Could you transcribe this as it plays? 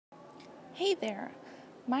Hey there,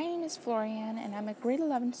 my name is Floriane and I'm a grade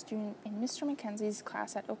 11 student in Mr. Mackenzie's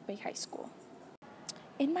class at Oak Bay High School.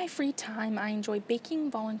 In my free time, I enjoy baking,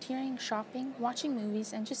 volunteering, shopping, watching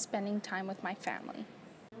movies, and just spending time with my family.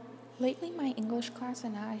 Lately, my English class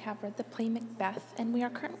and I have read the play Macbeth, and we are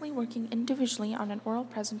currently working individually on an oral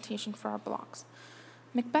presentation for our blogs.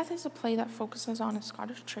 Macbeth is a play that focuses on a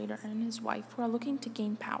Scottish trader and his wife who are looking to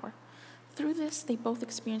gain power. Through this, they both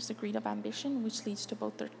experience the greed of ambition, which leads to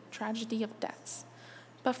both their tragedy of deaths.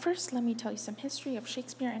 But first, let me tell you some history of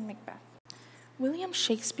Shakespeare and Macbeth. William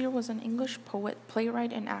Shakespeare was an English poet,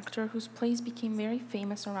 playwright, and actor whose plays became very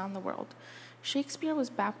famous around the world. Shakespeare was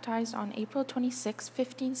baptized on April 26,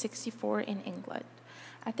 1564 in England.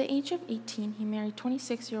 At the age of 18, he married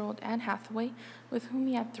 26-year-old Anne Hathaway, with whom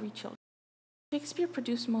he had 3 children. Shakespeare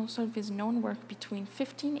produced most of his known work between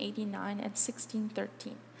 1589 and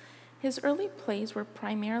 1613. His early plays were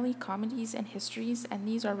primarily comedies and histories, and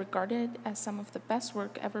these are regarded as some of the best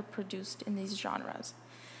work ever produced in these genres.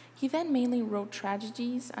 He then mainly wrote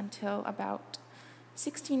tragedies until about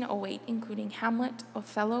 1608, including Hamlet,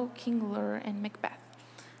 Othello, King Lear, and Macbeth.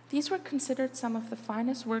 These were considered some of the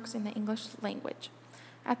finest works in the English language.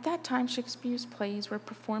 At that time, Shakespeare's plays were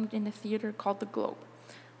performed in a theater called the Globe.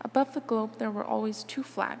 Above the globe, there were always 2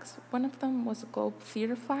 flags. One of them was a globe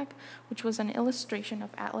theater flag, which was an illustration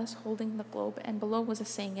of Atlas holding the globe, and below was a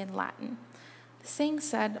saying in Latin. The saying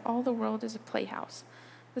said, "All the world is a playhouse."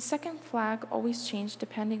 The second flag always changed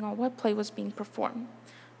depending on what play was being performed.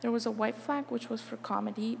 There was a white flag, which was for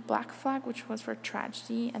comedy, black flag, which was for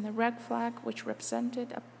tragedy, and the red flag, which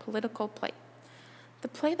represented a political play. The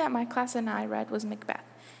play that my class and I read was Macbeth.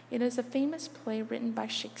 It is a famous play written by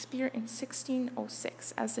Shakespeare in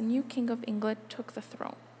 1606 as the new King of England took the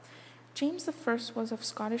throne. James I was of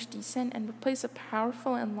Scottish descent and replaced a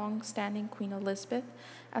powerful and long-standing Queen Elizabeth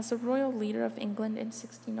as the royal leader of England in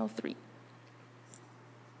 1603.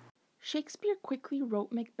 Shakespeare quickly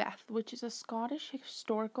wrote Macbeth, which is a Scottish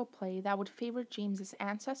historical play that would favor James's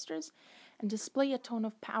ancestors and display a tone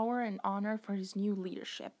of power and honor for his new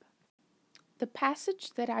leadership. The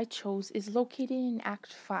passage that I chose is located in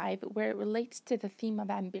Act 5, where it relates to the theme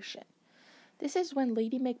of ambition. This is when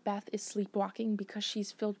Lady Macbeth is sleepwalking because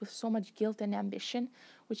she's filled with so much guilt and ambition,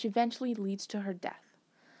 which eventually leads to her death.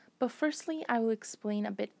 But firstly, I will explain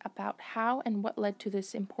a bit about how and what led to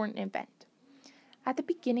this important event. At the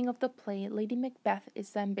beginning of the play, Lady Macbeth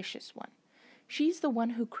is the ambitious one. She's the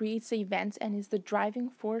one who creates the events and is the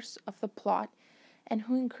driving force of the plot, and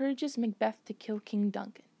who encourages Macbeth to kill King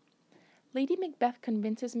Duncan. Lady Macbeth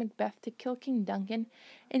convinces Macbeth to kill King Duncan,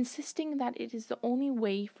 insisting that it is the only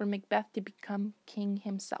way for Macbeth to become king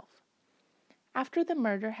himself. After the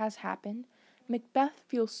murder has happened, Macbeth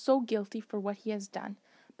feels so guilty for what he has done,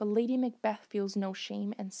 but Lady Macbeth feels no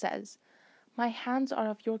shame and says, "My hands are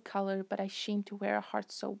of your color, but I shame to wear a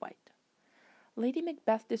heart so white." Lady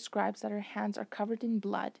Macbeth describes that her hands are covered in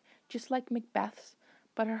blood, just like Macbeth's,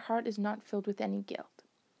 but her heart is not filled with any guilt.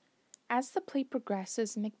 As the play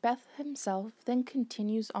progresses, Macbeth himself then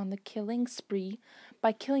continues on the killing spree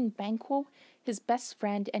by killing Banquo, his best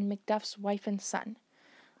friend, and Macduff's wife and son.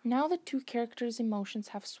 Now the 2 characters' emotions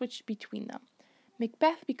have switched between them.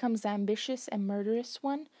 Macbeth becomes the ambitious and murderous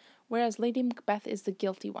one, whereas Lady Macbeth is the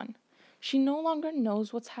guilty one. She no longer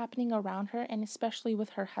knows what's happening around her, and especially with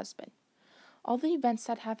her husband. All the events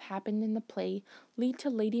that have happened in the play lead to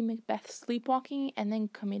Lady Macbeth sleepwalking and then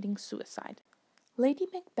committing suicide. Lady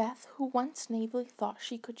Macbeth, who once naively thought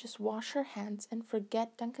she could just wash her hands and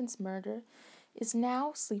forget Duncan's murder, is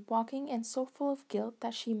now sleepwalking and so full of guilt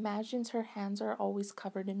that she imagines her hands are always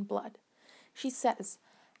covered in blood. She says,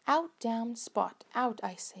 "Out, damned spot, out,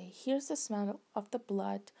 I say, here's the smell of the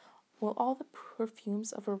blood. Will all the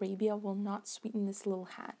perfumes of Arabia will not sweeten this little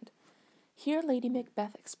hand." Here Lady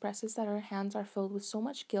Macbeth expresses that her hands are filled with so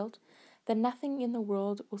much guilt that nothing in the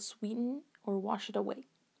world will sweeten or wash it away.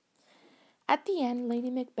 At the end, Lady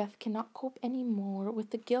Macbeth cannot cope any more with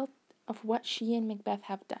the guilt of what she and Macbeth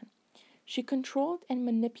have done. She controlled and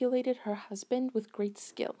manipulated her husband with great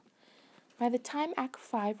skill. By the time Act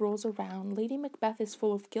 5 rolls around, Lady Macbeth is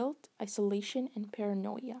full of guilt, isolation, and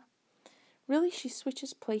paranoia. Really, she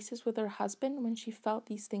switches places with her husband when she felt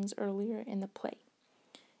these things earlier in the play.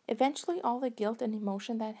 Eventually, all the guilt and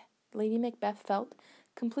emotion that Lady Macbeth felt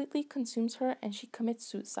completely consumes her and she commits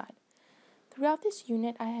suicide. Throughout this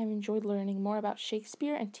unit, I have enjoyed learning more about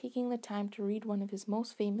Shakespeare and taking the time to read one of his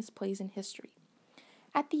most famous plays in history.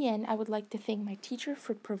 At the end, I would like to thank my teacher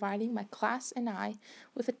for providing my class and I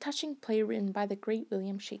with a touching play written by the great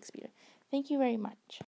William Shakespeare. Thank you very much.